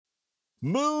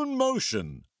Moon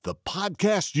Motion, the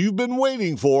podcast you've been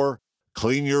waiting for.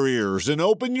 Clean your ears and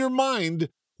open your mind.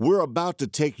 We're about to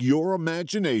take your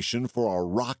imagination for a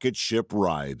rocket ship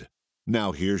ride.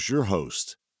 Now here's your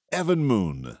host, Evan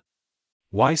Moon.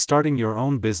 Why starting your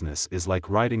own business is like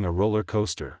riding a roller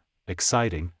coaster.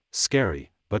 Exciting,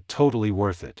 scary, but totally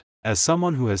worth it. As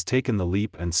someone who has taken the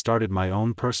leap and started my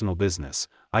own personal business,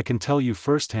 I can tell you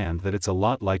firsthand that it's a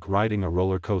lot like riding a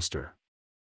roller coaster.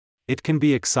 It can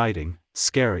be exciting,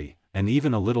 scary, and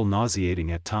even a little nauseating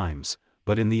at times,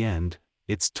 but in the end,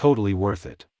 it's totally worth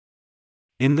it.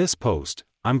 In this post,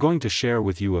 I'm going to share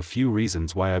with you a few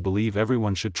reasons why I believe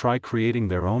everyone should try creating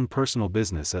their own personal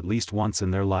business at least once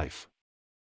in their life.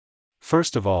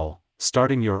 First of all,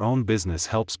 starting your own business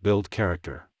helps build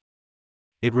character.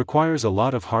 It requires a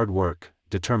lot of hard work,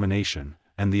 determination,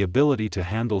 and the ability to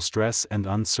handle stress and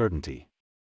uncertainty.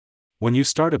 When you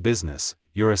start a business,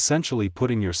 you're essentially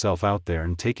putting yourself out there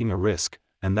and taking a risk,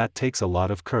 and that takes a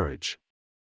lot of courage.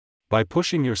 By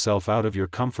pushing yourself out of your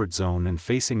comfort zone and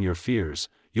facing your fears,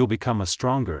 you'll become a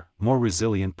stronger, more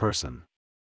resilient person.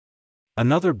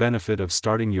 Another benefit of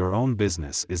starting your own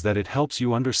business is that it helps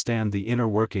you understand the inner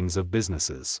workings of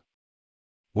businesses.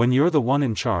 When you're the one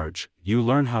in charge, you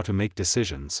learn how to make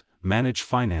decisions, manage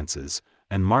finances,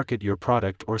 and market your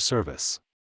product or service.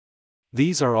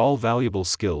 These are all valuable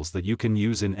skills that you can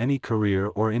use in any career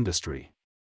or industry.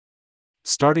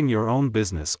 Starting your own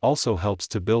business also helps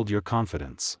to build your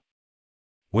confidence.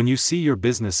 When you see your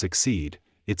business succeed,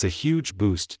 it's a huge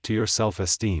boost to your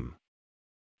self-esteem.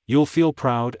 You'll feel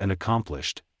proud and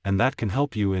accomplished, and that can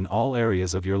help you in all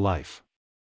areas of your life.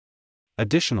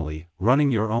 Additionally,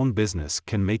 running your own business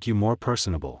can make you more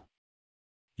personable.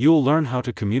 You'll learn how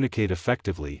to communicate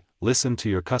effectively, listen to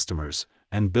your customers,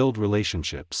 and build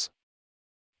relationships.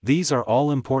 These are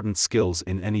all important skills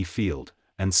in any field,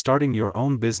 and starting your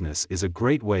own business is a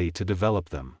great way to develop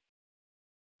them.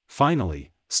 Finally,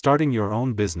 starting your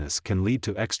own business can lead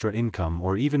to extra income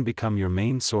or even become your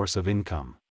main source of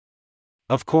income.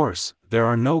 Of course, there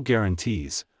are no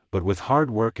guarantees, but with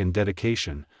hard work and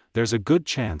dedication, there's a good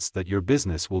chance that your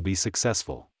business will be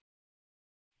successful.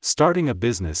 Starting a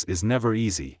business is never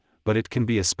easy, but it can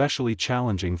be especially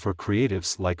challenging for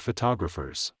creatives like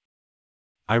photographers.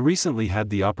 I recently had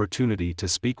the opportunity to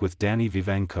speak with Dani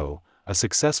Vivanco, a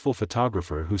successful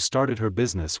photographer who started her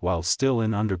business while still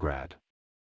in undergrad.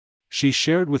 She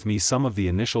shared with me some of the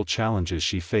initial challenges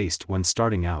she faced when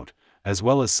starting out, as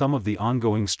well as some of the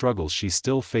ongoing struggles she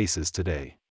still faces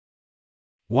today.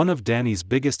 One of Dani's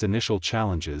biggest initial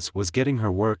challenges was getting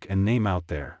her work and name out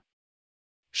there.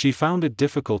 She found it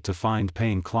difficult to find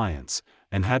paying clients,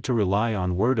 and had to rely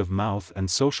on word of mouth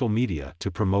and social media to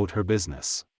promote her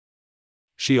business.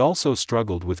 She also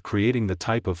struggled with creating the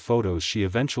type of photos she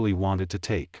eventually wanted to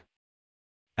take.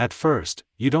 At first,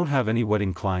 you don't have any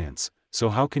wedding clients, so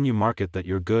how can you market that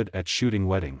you're good at shooting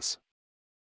weddings?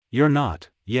 You're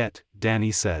not, yet,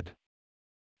 Dani said.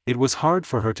 It was hard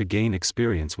for her to gain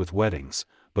experience with weddings,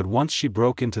 but once she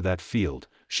broke into that field,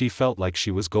 she felt like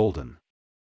she was golden.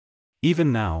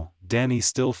 Even now, Dani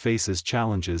still faces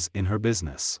challenges in her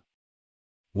business.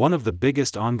 One of the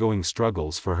biggest ongoing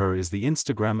struggles for her is the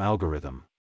Instagram algorithm.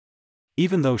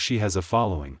 Even though she has a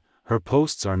following, her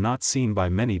posts are not seen by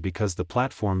many because the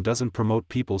platform doesn't promote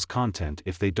people's content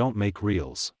if they don't make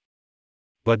reels.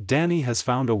 But Dani has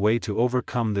found a way to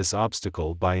overcome this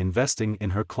obstacle by investing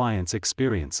in her clients'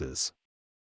 experiences.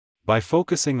 By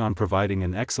focusing on providing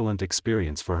an excellent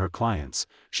experience for her clients,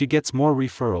 she gets more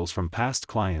referrals from past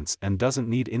clients and doesn't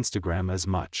need Instagram as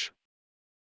much.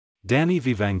 Dani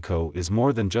Vivanco is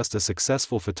more than just a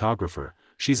successful photographer,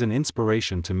 she's an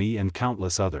inspiration to me and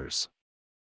countless others.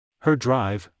 Her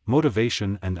drive,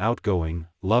 motivation, and outgoing,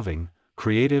 loving,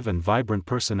 creative, and vibrant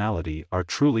personality are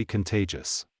truly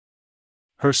contagious.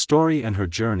 Her story and her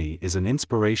journey is an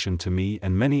inspiration to me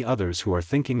and many others who are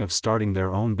thinking of starting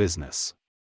their own business.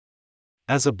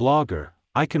 As a blogger,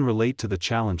 I can relate to the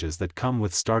challenges that come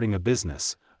with starting a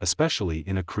business, especially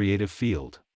in a creative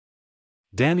field.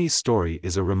 Dani's story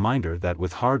is a reminder that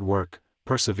with hard work,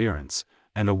 perseverance,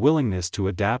 and a willingness to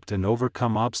adapt and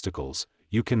overcome obstacles,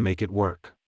 you can make it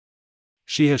work.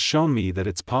 She has shown me that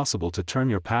it's possible to turn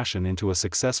your passion into a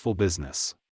successful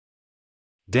business.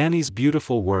 Dani's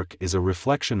beautiful work is a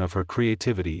reflection of her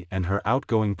creativity and her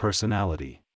outgoing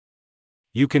personality.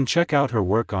 You can check out her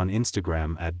work on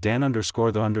Instagram at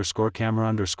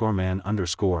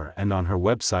Dan_the_camera_man_ and on her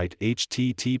website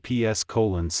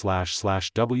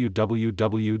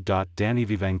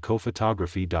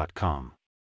https://www.danivivancophotography.com.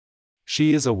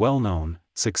 She is a well-known,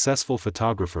 successful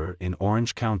photographer in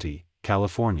Orange County,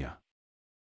 California.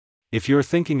 If you're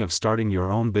thinking of starting your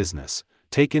own business,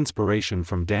 Take inspiration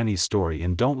from Danny's story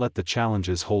and don't let the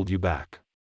challenges hold you back.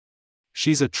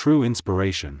 She's a true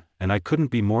inspiration, and I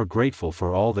couldn't be more grateful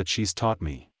for all that she's taught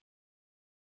me.